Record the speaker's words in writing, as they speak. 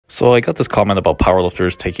So I got this comment about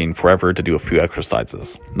powerlifters taking forever to do a few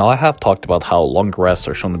exercises. Now I have talked about how longer rests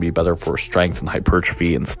are shown to be better for strength and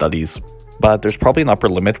hypertrophy in studies, but there's probably an upper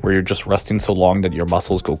limit where you're just resting so long that your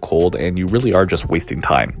muscles go cold and you really are just wasting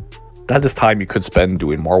time. That is time you could spend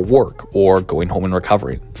doing more work or going home and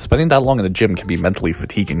recovering. Spending that long in the gym can be mentally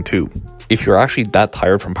fatiguing too. If you're actually that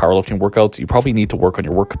tired from powerlifting workouts, you probably need to work on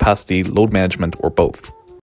your work capacity, load management, or both.